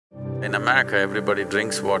In America, everybody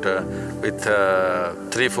drinks water with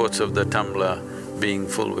 3/4 of the tumbler being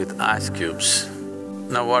full with ice cubes.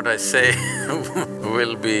 Now what I say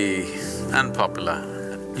will be unpopular.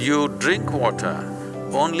 You drink water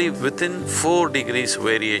only within 4 degrees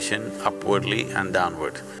variation upwardly and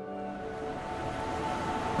downward.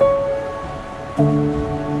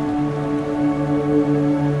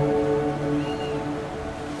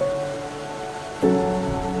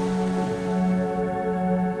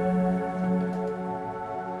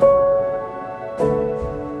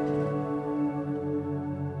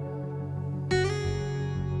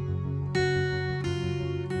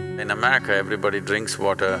 In America, everybody drinks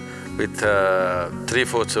water with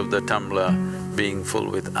 3/4 of the tumbler being full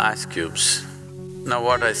with ice cubes. Now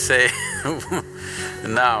what I say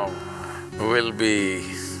now will be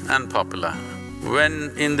unpopular. When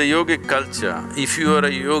in the yogic culture, if you are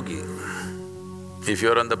a yogi, if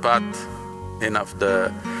you're on the path of the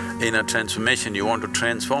inner transformation, you want to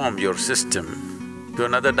transform your system to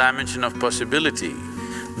another dimension of possibility,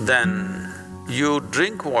 then you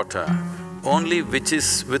drink water only which is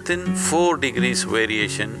within 4 degrees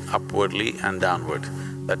variation upwardly and downward.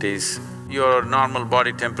 That is, your normal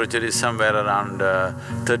body temperature is somewhere around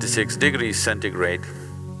 36 degrees centigrade.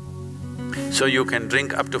 So you can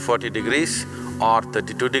drink up to 40 degrees or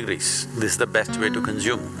 32 degrees. This is the best way to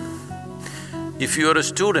consume. If you're a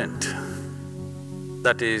student,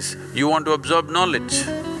 that is, you want to absorb knowledge,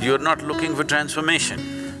 you're not looking for transformation,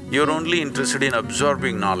 you're only interested in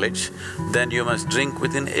absorbing knowledge, then you must drink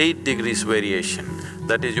within 8 degrees variation.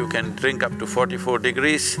 That is, you can drink up to 44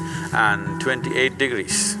 degrees and 28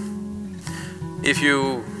 degrees. If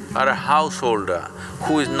you are a householder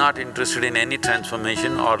who is not interested in any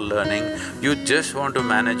transformation or learning, you just want to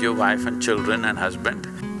manage your wife and children and husband,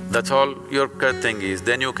 that's all your thing is,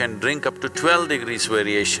 then you can drink up to 12 degrees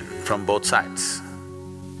variation from both sides.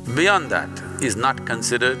 Beyond that is not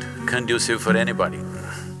considered conducive for anybody.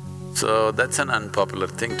 So that's an unpopular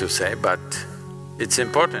thing to say, but it's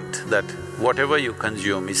important that whatever you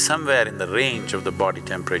consume is somewhere in the range of the body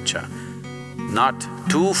temperature, not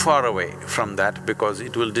too far away from that, because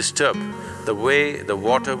it will disturb the way the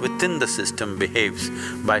water within the system behaves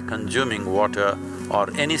by consuming water or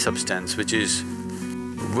any substance which is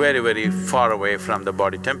very far away from the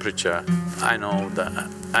body temperature. I know the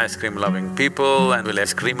ice cream loving people and will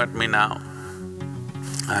scream at me now.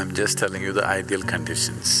 I'm just telling you the ideal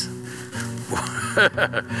conditions.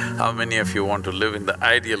 How many of you want to live in the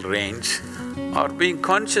ideal range or being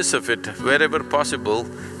conscious of it wherever possible,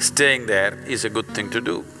 staying there is a good thing to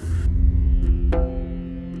do.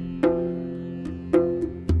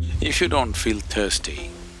 If you don't feel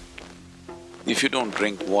thirsty, if you don't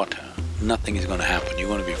drink water, nothing is gonna happen, you're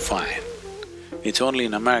gonna be fine. It's only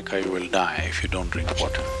in America you will die if you don't drink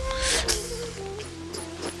water.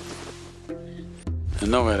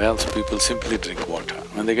 Nowhere else people simply drink water.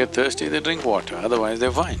 When they get thirsty, they drink water, otherwise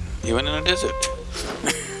they're fine, even in a desert.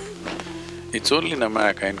 It's only in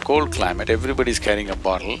America, in cold climate, everybody's carrying a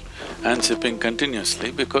bottle and sipping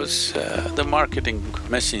continuously because the marketing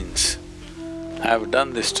machines have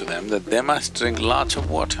done this to them that they must drink lots of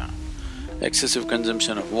water. Excessive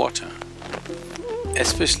consumption of water,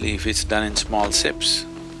 especially if it's done in small sips,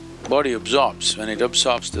 body absorbs. When it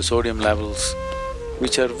absorbs, the sodium levels,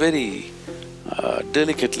 which are very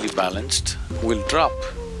delicately balanced, will drop.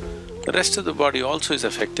 The rest of the body also is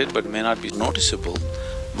affected but may not be noticeable,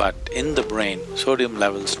 but in the brain, sodium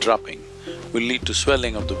levels dropping will lead to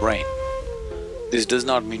swelling of the brain. This does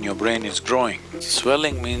not mean your brain is growing.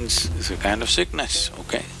 Swelling means it's a kind of sickness,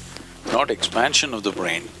 okay? Not expansion of the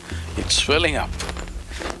brain, it's swelling up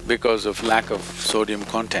because of lack of sodium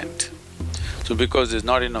content. So because there's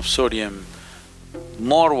not enough sodium,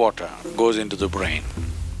 more water goes into the brain,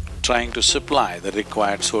 trying to supply the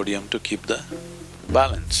required sodium to keep the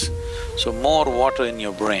balance. So more water in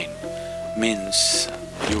your brain means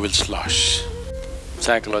you will slosh.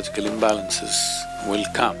 Psychological imbalances will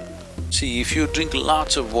come. See, if you drink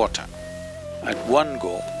lots of water at one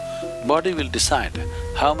go, body will decide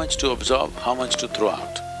how much to absorb, how much to throw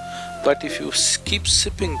out. But if you keep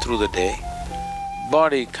sipping through the day,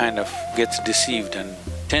 body kind of gets deceived and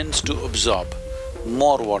tends to absorb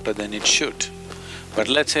more water than it should. But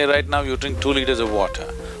let's say right now you drink 2 liters of water,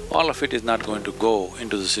 all of it is not going to go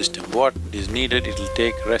into the system. What is needed, it'll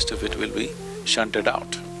take, rest of it will be shunted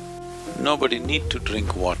out. Nobody need to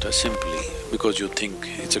drink water simply because you think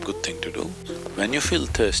it's a good thing to do. When you feel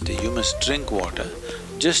thirsty, you must drink water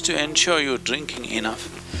just to ensure you're drinking enough.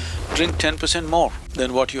 Drink 10% more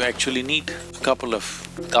than what you actually need, a couple of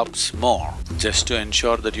cups more, just to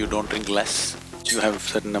ensure that you don't drink less. You have a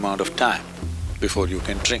certain amount of time before you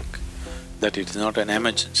can drink, that it's not an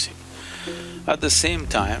emergency. At the same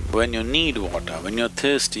time, when you need water, when you're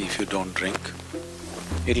thirsty, if you don't drink,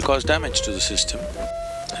 it'll cause damage to the system.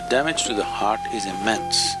 The damage to the heart is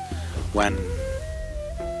immense when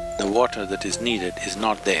the water that is needed is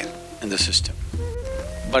not there in the system.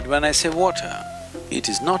 But when I say water, it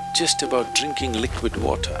is not just about drinking liquid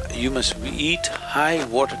water, you must eat high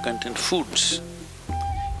water content foods.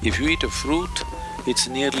 If you eat a fruit, it's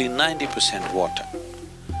nearly 90% water.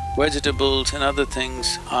 Vegetables and other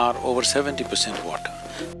things are over 70% water.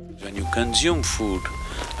 When you consume food,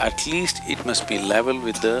 at least it must be level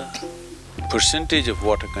with the percentage of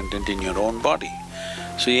water content in your own body.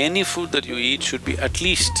 So any food that you eat should be at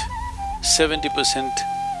least 70%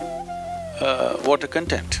 water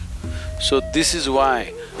content. So this is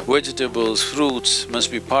why vegetables, fruits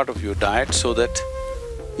must be part of your diet so that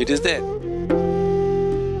it is there.